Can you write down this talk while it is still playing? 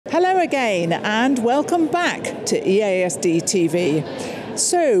Hello again and welcome back to EASD TV.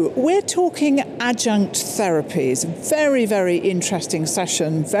 So we're talking adjunct therapies. Very, very interesting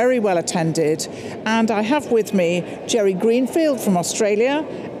session, very well attended. And I have with me Jerry Greenfield from Australia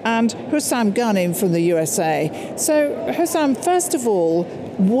and Husam Ghanim from the USA. So Husam, first of all,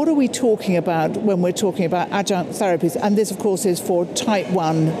 what are we talking about when we're talking about adjunct therapies? And this, of course, is for type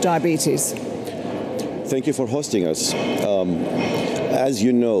 1 diabetes. Thank you for hosting us. As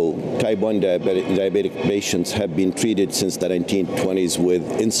you know, type 1 diabetic patients have been treated since the 1920s with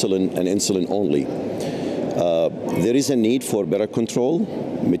insulin and insulin only. There is a need for better control,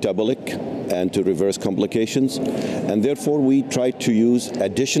 metabolic, and to reverse complications. And therefore, we try to use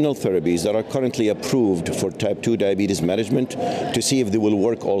additional therapies that are currently approved for type 2 diabetes management to see if they will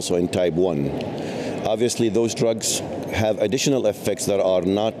work also in type 1. Obviously, those drugs have additional effects that are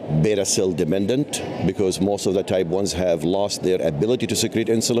not beta cell dependent because most of the type 1s have lost their ability to secrete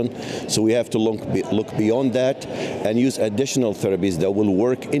insulin. So we have to look beyond that and use additional therapies that will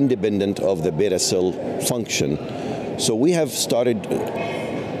work independent of the beta cell function. So we have started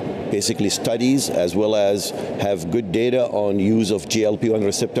basically studies as well as have good data on use of GLP-1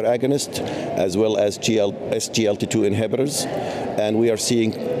 receptor agonist as well as SGLT2 inhibitors. And we are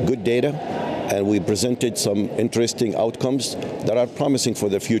seeing good data. And we presented some interesting outcomes that are promising for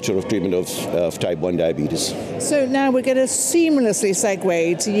the future of treatment of type 1 diabetes. So now we're going to seamlessly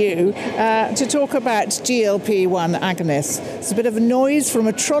segue to you to talk about GLP-1 agonists. It's a bit of a noise from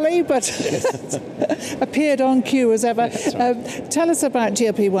a trolley, but appeared on cue as ever. Right. Tell us about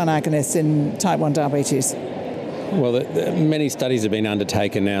GLP-1 agonists in type 1 diabetes. Well, many studies have been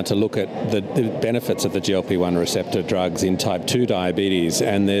undertaken now to look at the benefits of the GLP-1 receptor drugs in type 2 diabetes,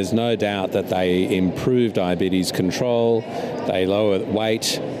 and there's no doubt that they improve diabetes control, they lower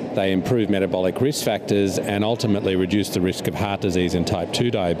weight, they improve metabolic risk factors, and ultimately reduce the risk of heart disease in type 2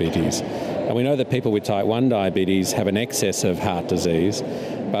 diabetes. And we know that people with type 1 diabetes have an excess of heart disease,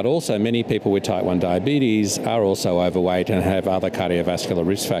 but also many people with type 1 diabetes are also overweight and have other cardiovascular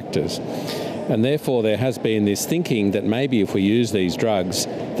risk factors. And therefore, there has been this thinking that maybe if we use these drugs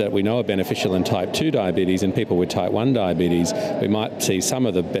that we know are beneficial in type 2 diabetes in people with type 1 diabetes, we might see some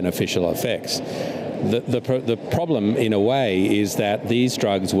of the beneficial effects. The problem, in a way, is that these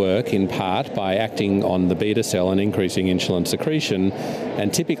drugs work in part by acting on the beta cell and increasing insulin secretion,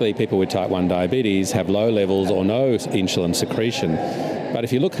 and typically people with type 1 diabetes have low levels or no insulin secretion. But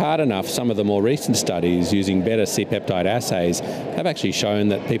if you look hard enough, some of the more recent studies using better C-peptide assays have actually shown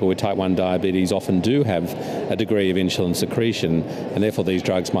that people with type 1 diabetes often do have a degree of insulin secretion, and therefore these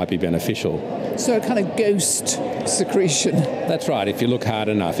drugs might be beneficial. So a kind of ghost secretion. That's right, if you look hard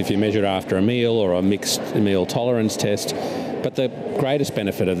enough, if you measure after a meal or a mixed meal tolerance test. But the greatest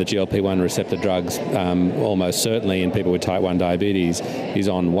benefit of the GLP-1 receptor drugs, almost certainly in people with type 1 diabetes, is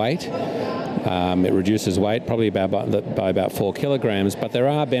on weight. It reduces weight probably by about 4 kilograms, but there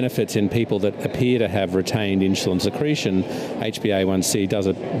are benefits in people that appear to have retained insulin secretion. HbA1c does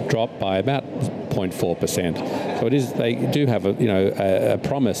drop by about 0.4%. So they do have a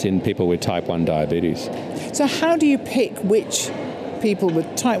promise in people with type 1 diabetes. So how do you pick which people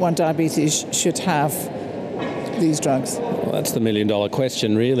with type 1 diabetes should have these drugs? Well, that's the million-dollar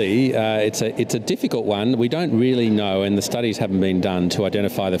question, really. It's a difficult one. We don't really know, and the studies haven't been done to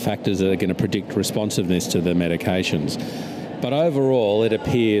identify the factors that are going to predict responsiveness to the medications. But overall, it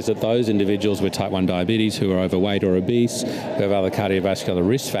appears that those individuals with type 1 diabetes who are overweight or obese, who have other cardiovascular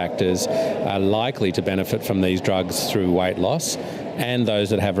risk factors, are likely to benefit from these drugs through weight loss. And those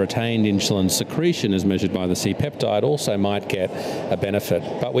that have retained insulin secretion as measured by the C-peptide also might get a benefit.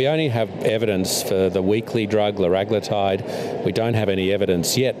 But we only have evidence for the weekly drug, liraglutide. We don't have any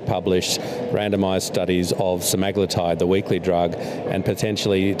evidence yet published, randomized studies of semaglutide, the weekly drug, and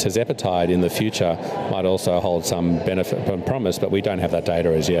potentially tirzepatide in the future might also hold some benefit and promise, but we don't have that data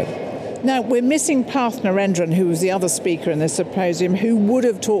as yet. Now, we're missing Parth Narendran, who was the other speaker in this symposium, who would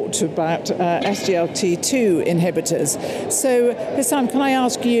have talked about SGLT2 inhibitors. So, Husam, can I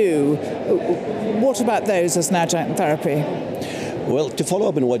ask you, what about those as an adjunct therapy? Well, to follow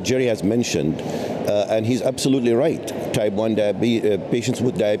up on what Jerry has mentioned, and he's absolutely right, patients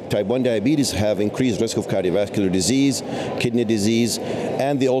with type 1 diabetes have increased risk of cardiovascular disease, kidney disease,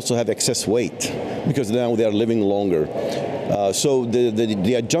 and they also have excess weight because now they are living longer. So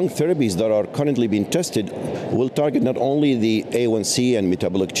the adjunct therapies that are currently being tested will target not only the A1C and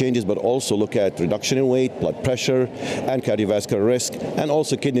metabolic changes, but also look at reduction in weight, blood pressure, and cardiovascular risk, and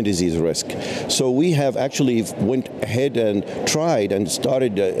also kidney disease risk. So we have actually went ahead and tried and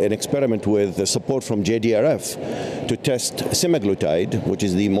started an experiment with the support from JDRF to test semaglutide, which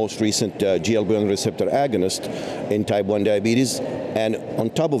is the most recent GLP-1 receptor agonist in type 1 diabetes, And on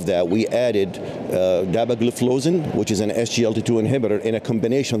top of that, we added dapagliflozin, which is an SGLT2 inhibitor, in a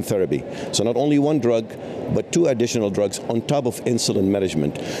combination therapy. So not only one drug, but 2 additional drugs on top of insulin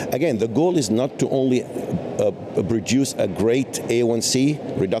management. Again, the goal is not to only produce a great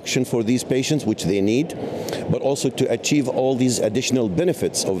A1C reduction for these patients, which they need, but also to achieve all these additional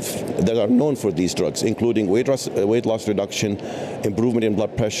benefits that are known for these drugs, including weight loss reduction, improvement in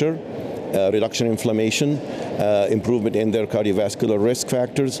blood pressure, reduction in inflammation, improvement in their cardiovascular risk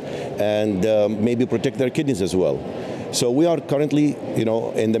factors, and maybe protect their kidneys as well. So we are currently,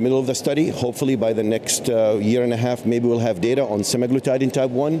 in the middle of the study. Hopefully by the next year and a half, maybe we'll have data on semaglutide in type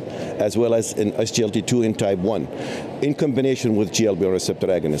 1, as well as in SGLT2 in type 1, in combination with GLP-1 receptor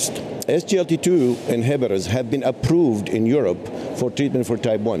agonist. SGLT2 inhibitors have been approved in Europe for treatment for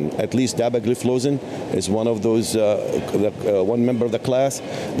type 1. At least dapagliflozin is one of those, one member of the class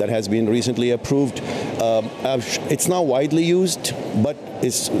that has been recently approved. It's not widely used, but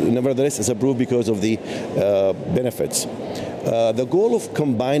nevertheless it's approved because of the benefits. The goal of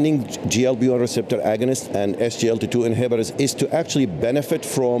combining GLP-1 receptor agonist and SGLT2 inhibitors is to actually benefit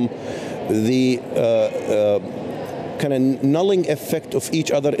from the kind of nulling effect of each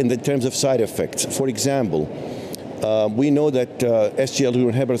other in the terms of side effects. For example, we know that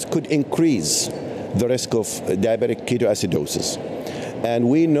SGLT2 inhibitors could increase the risk of diabetic ketoacidosis. And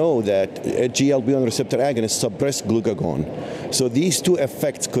we know that GLP-1 receptor agonists suppress glucagon. So these 2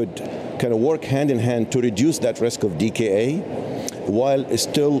 effects could kind of work hand in hand to reduce that risk of DKA, while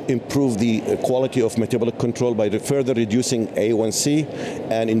still improve the quality of metabolic control by further reducing A1C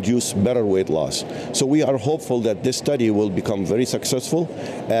and induce better weight loss. So we are hopeful that this study will become very successful.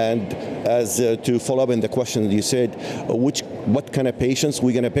 And as to follow up in the question that you said, what kind of patients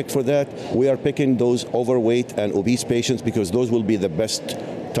we're going to pick for that? We are picking those overweight and obese patients because those will be the best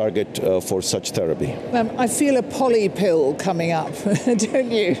target for such therapy. I feel a poly pill coming up,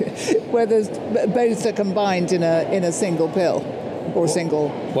 don't you? Where both are combined in a single pill. Or single.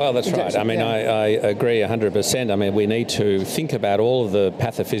 Well, that's right. I mean, yeah. I agree 100%. I mean, we need to think about all of the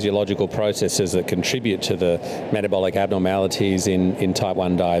pathophysiological processes that contribute to the metabolic abnormalities in type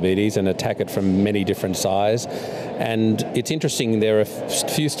 1 diabetes and attack it from many different sides. And it's interesting, there are a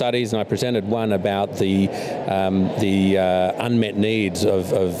few studies, and I presented one about the unmet needs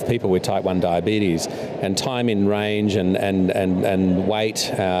of people with type 1 diabetes. And time in range and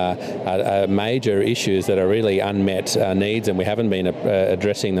weight are major issues that are really unmet needs, and we haven't been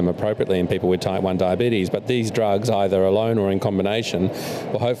addressing them appropriately in people with type 1 diabetes. But these drugs, either alone or in combination,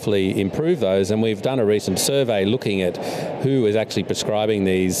 will hopefully improve those. And we've done a recent survey looking at who is actually prescribing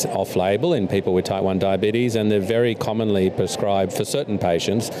these off-label in people with type 1 diabetes, and they're very commonly prescribed for certain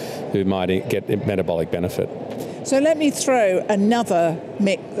patients who might get metabolic benefit. So let me throw another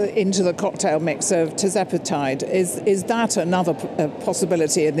mix into the cocktail mix of tirzepatide. Is that another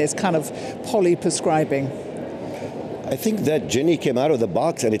possibility in this kind of poly-prescribing? I think that Jenny came out of the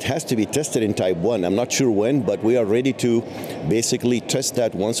box and it has to be tested in type 1. I'm not sure when, but we are ready to basically test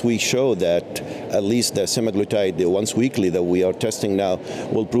that once we show that at least the semaglutide, the once weekly that we are testing now,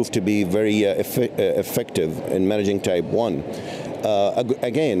 will prove to be very effective in managing type 1.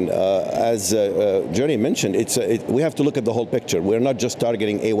 Again, as Jerry mentioned, we have to look at the whole picture. We're not just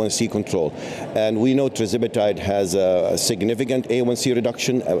targeting A1C control. And we know tirzepatide has a significant A1C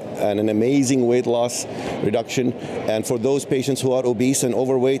reduction and an amazing weight loss reduction. And for those patients who are obese and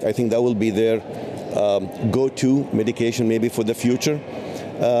overweight, I think that will be their go-to medication maybe for the future.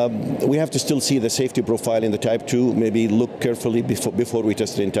 We have to still see the safety profile in the type 2, maybe look carefully before we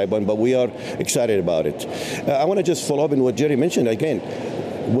test it in type 1, but we are excited about it. I want to just follow up on what Jerry mentioned. Again,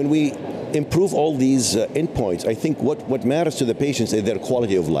 when we improve all these endpoints, I think what matters to the patients is their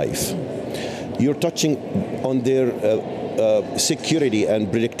quality of life. You're touching on their security and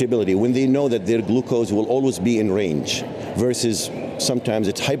predictability when they know that their glucose will always be in range, versus sometimes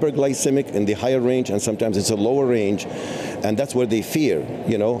it's hyperglycemic in the higher range and sometimes it's a lower range, and that's where they fear,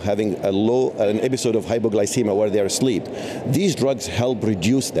 having an episode of hypoglycemia where they're asleep. These drugs help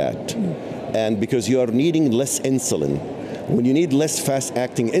reduce that. And because you are needing less insulin, when you need less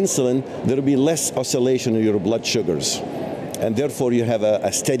fast-acting insulin, there will be less oscillation in your blood sugars. And therefore you have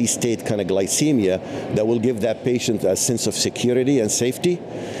a steady state kind of glycemia that will give that patient a sense of security and safety.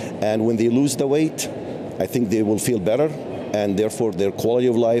 And when they lose the weight, I think they will feel better, and therefore their quality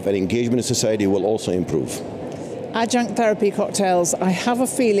of life and engagement in society will also improve. Adjunct therapy cocktails, I have a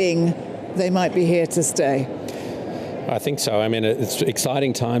feeling they might be here to stay. I think so. I mean, it's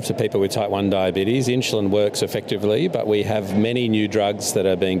exciting times for people with type 1 diabetes. Insulin works effectively, but we have many new drugs that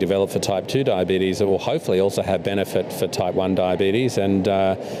are being developed for type 2 diabetes that will hopefully also have benefit for type 1 diabetes. And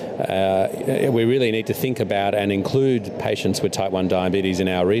we really need to think about and include patients with type 1 diabetes in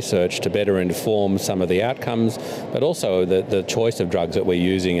our research to better inform some of the outcomes, but also the choice of drugs that we're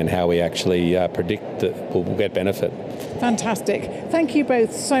using and how we actually predict that we'll get benefit. Fantastic. Thank you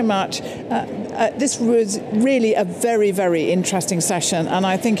both so much. This was really a very, very interesting session, and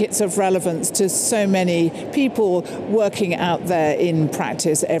I think it's of relevance to so many people working out there in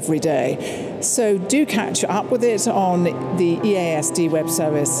practice every day. So do catch up with it on the EASD web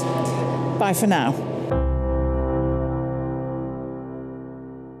service. Bye for now.